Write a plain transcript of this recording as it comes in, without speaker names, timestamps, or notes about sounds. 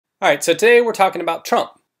All right, so today we're talking about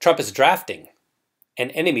Trump. Trump is drafting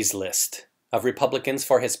an enemies list of Republicans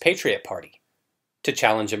for his Patriot Party to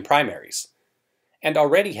challenge in primaries, and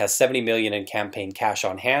already has $70 million in campaign cash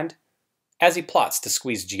on hand as he plots to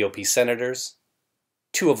squeeze GOP senators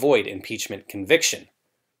to avoid impeachment conviction.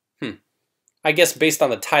 I guess based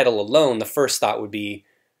on the title alone, the first thought would be,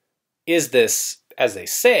 is this, as they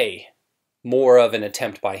say, more of an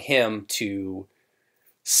attempt by him to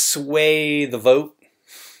sway the vote?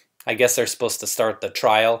 I guess they're supposed to start the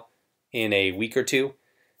trial in a week or two,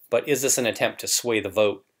 but is this an attempt to sway the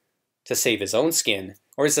vote to save his own skin,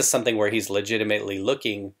 or is this something where he's legitimately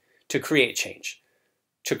looking to create change,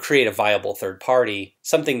 to create a viable third party,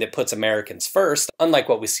 something that puts Americans first, unlike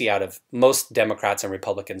what we see out of most Democrats and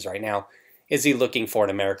Republicans right now? Is he looking for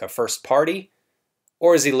an America First party,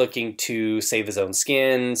 or is he looking to save his own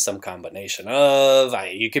skin, some combination of?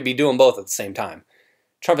 You could be doing both at the same time.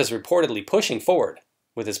 Trump is reportedly pushing forward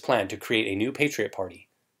with his plan to create a new Patriot Party,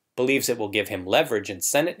 believes it will give him leverage in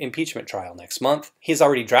Senate impeachment trial next month. He's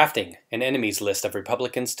already drafting an enemies list of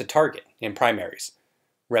Republicans to target in primaries.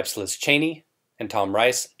 Reps Liz Cheney and Tom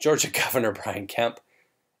Rice, Georgia Governor Brian Kemp,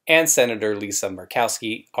 and Senator Lisa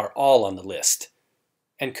Murkowski are all on the list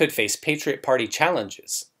and could face Patriot Party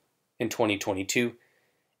challenges in 2022.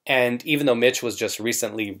 And even though Mitch was just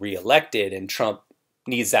recently reelected and Trump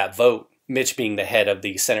needs that vote, Mitch being the head of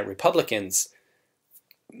the Senate Republicans,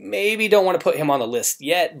 maybe don't want to put him on the list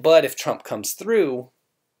yet, but if Trump comes through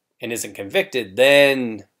and isn't convicted,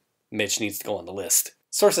 then Mitch needs to go on the list.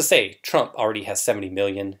 Sources say Trump already has $70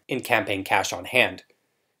 million in campaign cash on hand.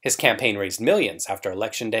 His campaign raised millions after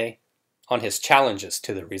Election Day on his challenges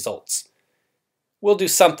to the results. We'll do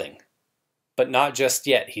something, but not just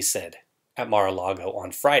yet, he said at Mar-a-Lago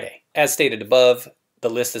on Friday. As stated above, the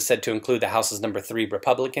list is said to include the House's number 3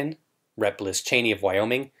 Republican, Rep. Liz Cheney of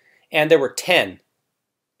Wyoming, and there were 10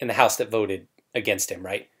 in the House that voted against him,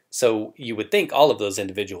 right? So you would think all of those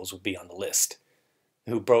individuals would be on the list,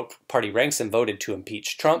 who broke party ranks and voted to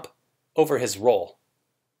impeach Trump over his role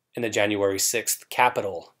in the January 6th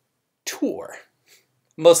Capitol tour.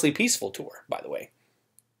 Mostly peaceful tour, by the way.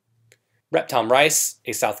 Rep. Tom Rice,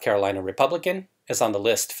 a South Carolina Republican, is on the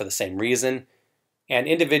list for the same reason, and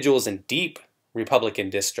individuals in deep Republican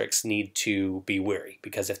districts need to be wary,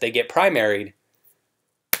 because if they get primaried,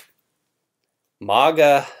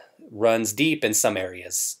 MAGA runs deep in some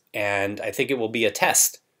areas, and I think it will be a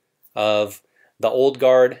test of the old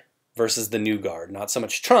guard versus the new guard. Not so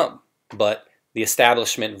much Trump, but the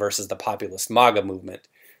establishment versus the populist MAGA movement.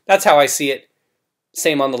 That's how I see it.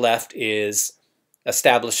 Same on the left is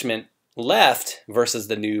establishment left versus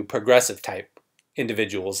the new progressive type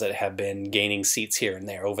individuals that have been gaining seats here and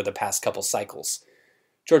there over the past couple cycles.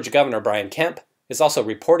 Georgia Governor Brian Kemp is also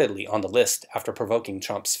reportedly on the list after provoking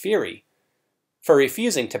Trump's fury for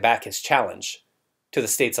refusing to back his challenge to the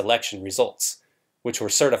state's election results, which were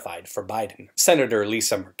certified for Biden. Senator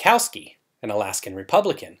Lisa Murkowski, an Alaskan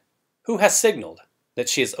Republican, who has signaled that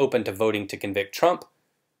she is open to voting to convict Trump,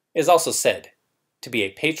 is also said to be a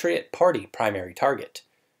Patriot Party primary target.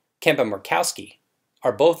 Kemp and Murkowski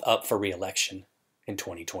are both up for re-election in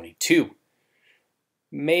 2022.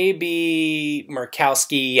 Maybe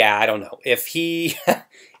Murkowski, I don't know. If he's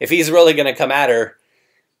really going to come at her,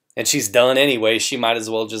 and she's done anyway, she might as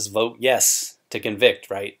well just vote yes to convict,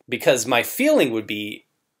 right? Because my feeling would be,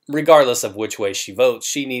 regardless of which way she votes,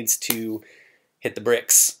 she needs to hit the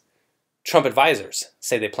bricks. Trump advisors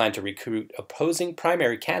say they plan to recruit opposing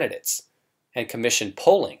primary candidates and commission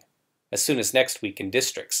polling as soon as next week in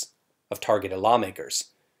districts of targeted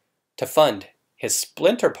lawmakers. To fund his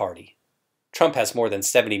splinter party, Trump has more than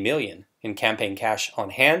 $70 million in campaign cash on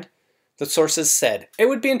hand, the sources said. It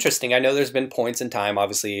would be interesting. I know there's been points in time,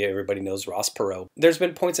 obviously everybody knows Ross Perot. There's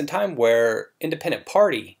been points in time where independent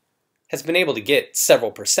party has been able to get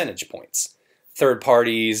several percentage points. Third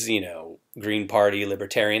parties, Green Party,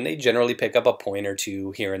 Libertarian, they generally pick up a point or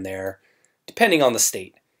two here and there, depending on the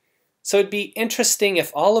state. So it'd be interesting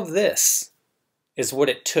if all of this is what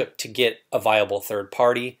it took to get a viable third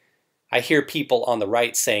party. I hear people on the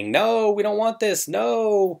right saying, no, we don't want this.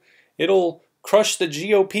 No, it'll crush the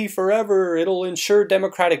GOP forever. It'll ensure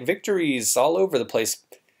Democratic victories all over the place.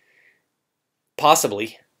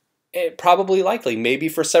 Possibly. Probably likely. Maybe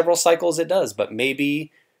for several cycles it does. But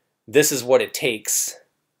maybe this is what it takes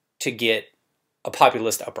to get a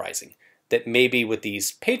populist uprising. That maybe with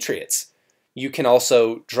these patriots, you can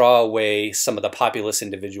also draw away some of the populist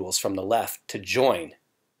individuals from the left to join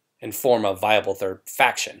and form a viable third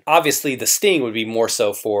faction. Obviously, the sting would be more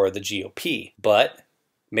so for the GOP, but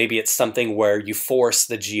maybe it's something where you force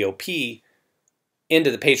the GOP into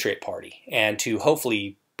the Patriot Party and to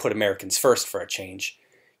hopefully put Americans first for a change.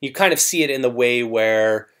 You kind of see it in the way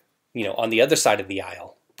where, on the other side of the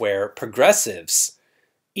aisle, where progressives,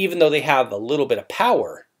 even though they have a little bit of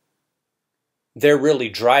power, they're really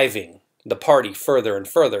driving the party further and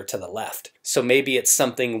further to the left. So maybe it's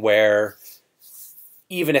something where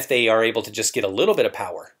even if they are able to just get a little bit of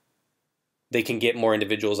power, they can get more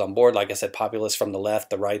individuals on board. Like I said, populists from the left,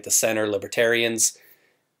 the right, the center, libertarians,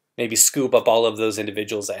 maybe scoop up all of those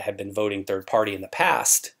individuals that have been voting third party in the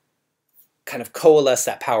past, kind of coalesce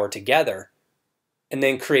that power together, and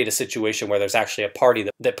then create a situation where there's actually a party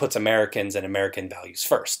that puts Americans and American values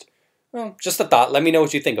first. Well, just a thought. Let me know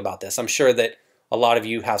what you think about this. I'm sure that a lot of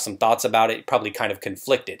you have some thoughts about it, probably kind of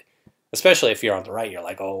conflicted. Especially if you're on the right, you're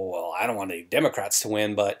like, oh, well, I don't want any Democrats to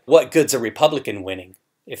win, but what good's a Republican winning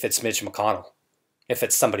if it's Mitch McConnell? If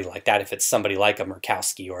it's somebody like that, if it's somebody like a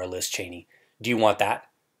Murkowski or a Liz Cheney, do you want that?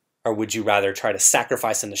 Or would you rather try to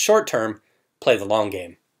sacrifice in the short term, play the long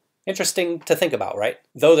game? Interesting to think about, right?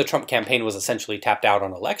 Though the Trump campaign was essentially tapped out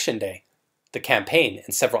on Election Day, the campaign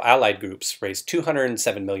and several allied groups raised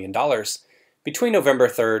 $207 million between November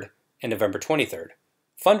 3rd and November 23rd,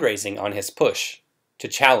 fundraising on his push to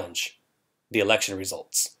challenge the election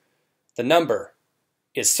results. The number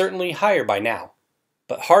is certainly higher by now,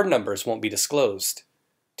 but hard numbers won't be disclosed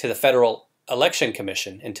to the Federal Election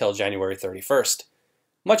Commission until January 31st.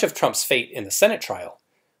 Much of Trump's fate in the Senate trial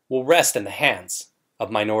will rest in the hands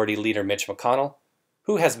of Minority Leader Mitch McConnell,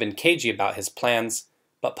 who has been cagey about his plans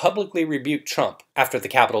but publicly rebuked Trump after the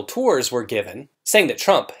Capitol tours were given, saying that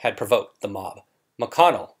Trump had provoked the mob.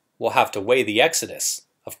 McConnell will have to weigh the exodus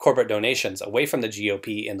of corporate donations away from the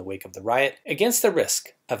GOP in the wake of the riot against the risk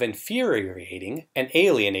of infuriating and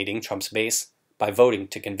alienating Trump's base by voting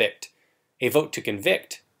to convict. A vote to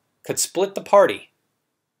convict could split the party,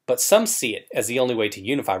 but some see it as the only way to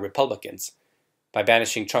unify Republicans by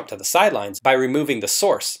banishing Trump to the sidelines by removing the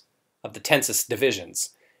source of the tensest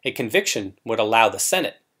divisions. A conviction would allow the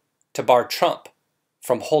Senate to bar Trump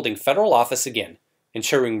from holding federal office again,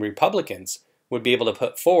 ensuring Republicans would be able to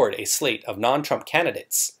put forward a slate of non-Trump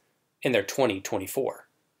candidates in their 2024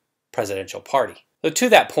 presidential party. So to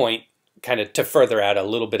that point, kind of to further add a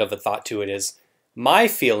little bit of a thought to it, is my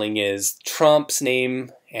feeling is Trump's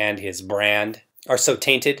name and his brand are so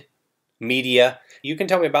tainted. Media, you can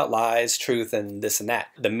tell me about lies, truth, and this and that.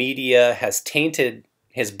 The media has tainted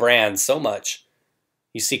his brand so much.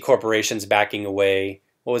 You see corporations backing away.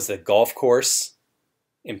 What was the golf course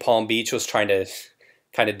in Palm Beach was trying to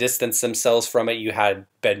kind of distance themselves from it. You had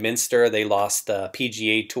Bedminster. They lost the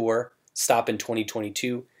PGA Tour stop in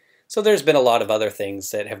 2022. So there's been a lot of other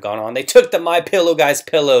things that have gone on. They took the MyPillow guys'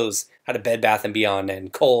 pillows out of Bed Bath & Beyond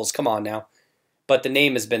and Kohl's. Come on now. But the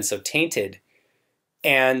name has been so tainted.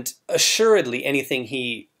 And assuredly, anything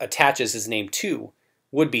he attaches his name to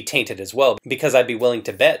would be tainted as well. Because I'd be willing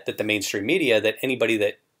to bet that the mainstream media, that anybody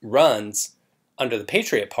that runs under the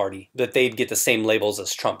Patriot Party, that they'd get the same labels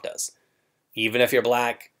as Trump does. Even if you're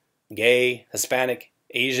black, gay, Hispanic,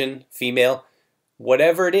 Asian, female,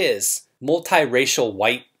 whatever it is, multiracial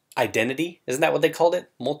white identity, isn't that what they called it?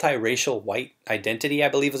 Multiracial white identity, I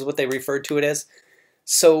believe is what they referred to it as.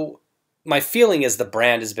 So my feeling is the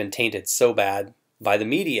brand has been tainted so bad by the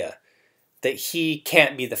media that he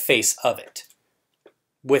can't be the face of it.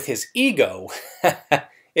 With his ego,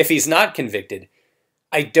 if he's not convicted,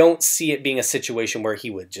 I don't see it being a situation where he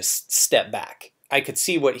would just step back. I could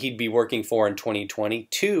see what he'd be working for in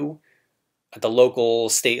 2022 at the local,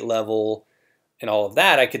 state level, and all of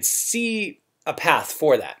that. I could see a path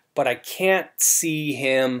for that, but I can't see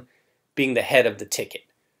him being the head of the ticket.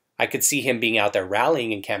 I could see him being out there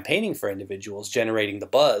rallying and campaigning for individuals, generating the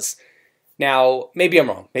buzz. Now, maybe I'm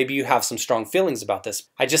wrong. Maybe you have some strong feelings about this.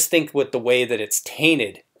 I just think with the way that it's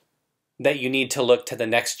tainted, that you need to look to the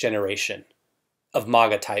next generation of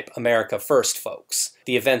MAGA type America First folks.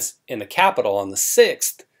 The events in the Capitol on the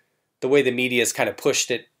 6th, the way the media has kind of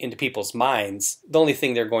pushed it into people's minds, the only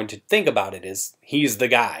thing they're going to think about it is, he's the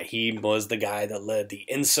guy. He was the guy that led the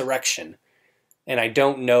insurrection. And I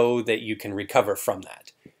don't know that you can recover from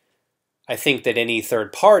that. I think that any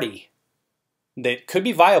third party that could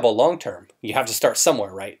be viable long term, you have to start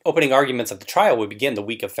somewhere, right? Opening arguments at the trial would begin the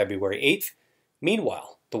week of February 8th.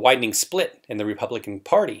 Meanwhile, the widening split in the Republican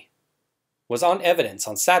Party was on evidence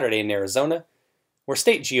on Saturday in Arizona, where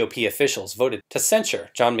state GOP officials voted to censure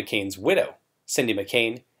John McCain's widow, Cindy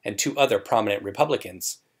McCain, and 2 other prominent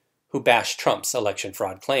Republicans who bashed Trump's election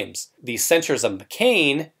fraud claims. The censures of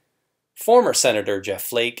McCain, former Senator Jeff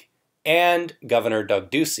Flake, and Governor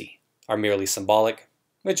Doug Ducey are merely symbolic,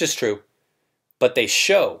 which is true, but they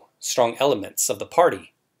show strong elements of the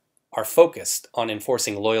party are focused on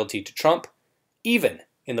enforcing loyalty to Trump, even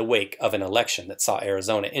in the wake of an election that saw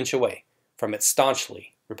Arizona inch away from its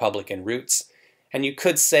staunchly Republican roots. And you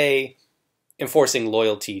could say enforcing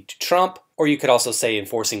loyalty to Trump, or you could also say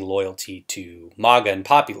enforcing loyalty to MAGA and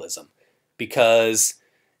populism. Because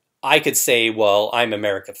I could say, well, I'm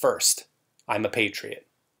America first. I'm a patriot.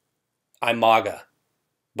 I'm MAGA.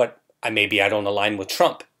 But maybe I don't align with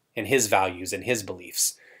Trump and his values and his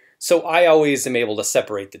beliefs. So I always am able to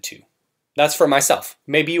separate the two. That's for myself.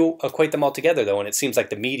 Maybe you equate them all together, though, and it seems like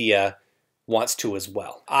the media wants to as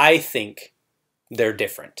well. I think they're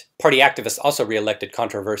different. Party activists also re-elected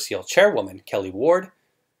controversial chairwoman Kelly Ward,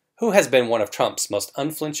 who has been one of Trump's most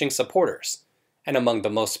unflinching supporters and among the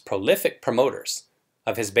most prolific promoters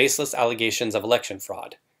of his baseless allegations of election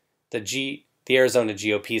fraud. The Arizona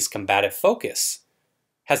GOP's combative focus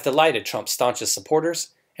has delighted Trump's staunchest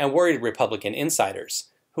supporters and worried Republican insiders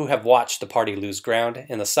who have watched the party lose ground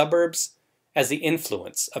in the suburbs as the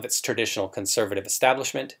influence of its traditional conservative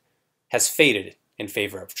establishment has faded in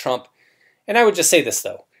favor of Trump. And I would just say this,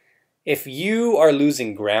 though. If you are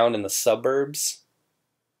losing ground in the suburbs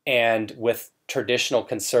and with traditional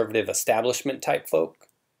conservative establishment type folk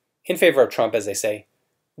in favor of Trump, as they say,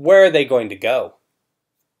 where are they going to go?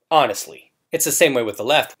 Honestly, it's the same way with the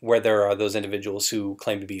left, where there are those individuals who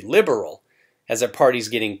claim to be liberal. As their party's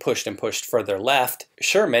getting pushed and pushed further left,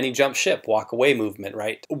 sure, many jump ship, walk away movement,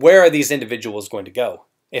 right? Where are these individuals going to go?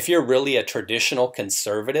 If you're really a traditional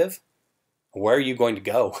conservative, where are you going to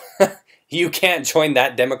go? You can't join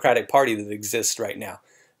that Democratic Party that exists right now.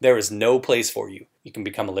 There is no place for you. You can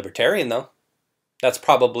become a libertarian, though. That's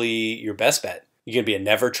probably your best bet. You're going to be a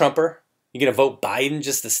never-Trumper? You're going to vote Biden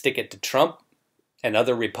just to stick it to Trump and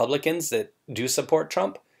other Republicans that do support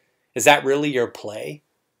Trump? Is that really your play?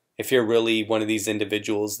 If you're really one of these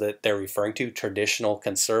individuals that they're referring to, traditional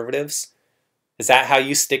conservatives, is that how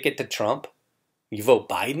you stick it to Trump? You vote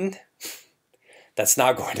Biden? That's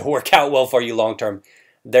not going to work out well for you long term.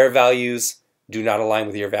 Their values do not align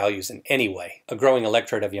with your values in any way. A growing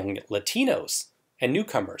electorate of young Latinos and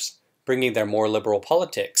newcomers bringing their more liberal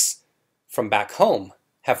politics from back home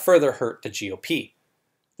have further hurt the GOP.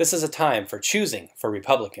 This is a time for choosing for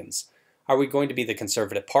Republicans. Are we going to be the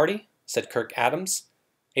conservative party? Said Kirk Adams,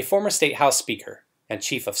 a former state house speaker and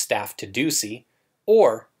chief of staff to Ducey,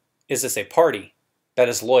 or is this a party that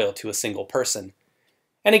is loyal to a single person?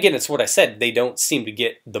 And again, it's what I said, they don't seem to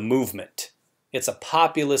get the movement. It's a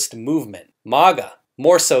populist movement. MAGA,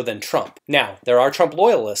 more so than Trump. Now, there are Trump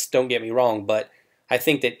loyalists, don't get me wrong, but I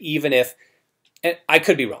think that even if, and I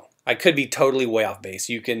could be wrong, I could be totally way off base.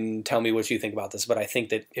 You can tell me what you think about this, but I think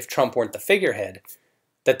that if Trump weren't the figurehead,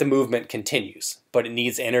 that the movement continues, but it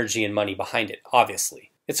needs energy and money behind it,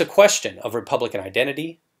 obviously. It's a question of Republican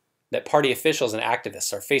identity that party officials and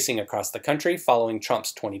activists are facing across the country following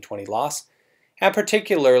Trump's 2020 loss, and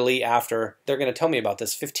particularly after, they're going to tell me about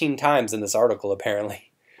this 15 times in this article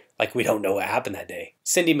apparently, like we don't know what happened that day.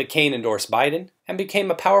 Cindy McCain endorsed Biden and became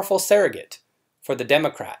a powerful surrogate for the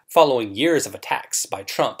Democrat following years of attacks by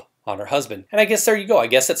Trump on her husband. And I guess there you go. I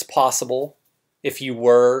guess it's possible if you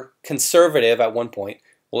were conservative at one point,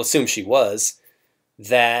 we'll assume she was,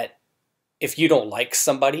 that if you don't like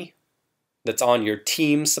somebody that's on your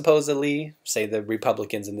team, supposedly, say the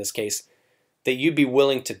Republicans in this case, that you'd be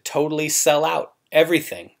willing to totally sell out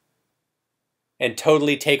everything and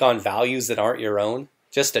totally take on values that aren't your own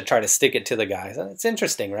just to try to stick it to the guys. It's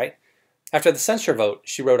interesting, right? After the censure vote,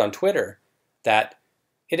 she wrote on Twitter that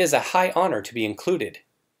it is a high honor to be included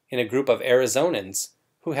in a group of Arizonans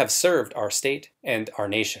who have served our state and our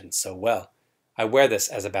nation so well. I wear this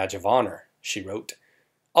as a badge of honor, she wrote.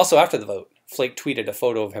 Also after the vote, Flake tweeted a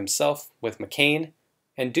photo of himself with McCain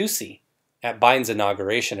and Ducey at Biden's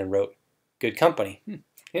inauguration and wrote, "Good company."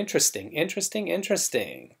 Interesting, interesting,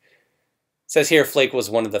 interesting. It says here Flake was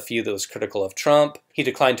one of the few that was critical of Trump. He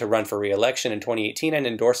declined to run for re-election in 2018 and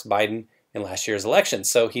endorsed Biden in last year's election,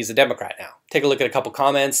 so he's a Democrat now. Take a look at a couple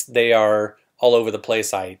comments. They are all over the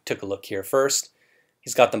place. I took a look here first.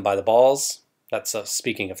 He's got them by the balls. That's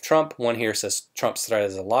speaking of Trump. One here says Trump's threat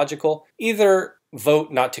is illogical. Either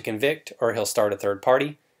vote not to convict or he'll start a third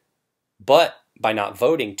party. But by not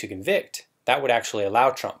voting to convict, that would actually allow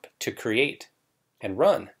Trump to create and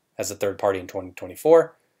run as a third party in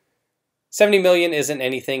 2024. 70 million isn't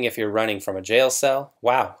anything if you're running from a jail cell.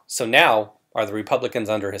 Wow. So now, are the Republicans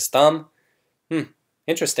under his thumb?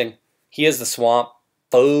 Interesting. He is the swamp.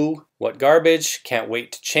 Foe. What garbage. Can't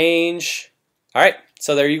wait to change. All right.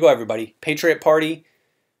 So there you go, everybody. Patriot Party.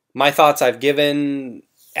 My thoughts I've given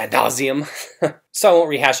ad nauseum. So I won't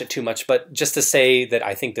rehash it too much, but just to say that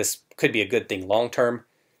I think this could be a good thing long term.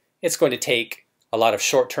 It's going to take a lot of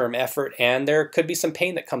short-term effort, and there could be some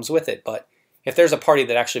pain that comes with it. But if there's a party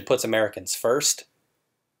that actually puts Americans first,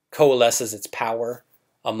 coalesces its power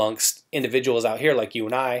amongst individuals out here like you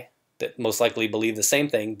and I that most likely believe the same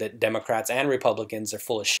thing, that Democrats and Republicans are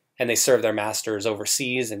full of shit and they serve their masters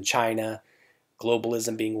overseas in China,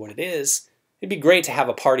 globalism being what it is. It'd be great to have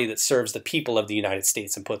a party that serves the people of the United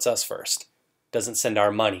States and puts us first, doesn't send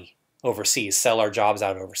our money overseas, sell our jobs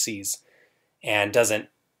out overseas, and doesn't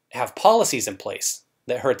have policies in place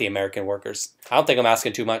that hurt the American workers. I don't think I'm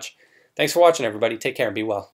asking too much. Thanks for watching, everybody. Take care and be well.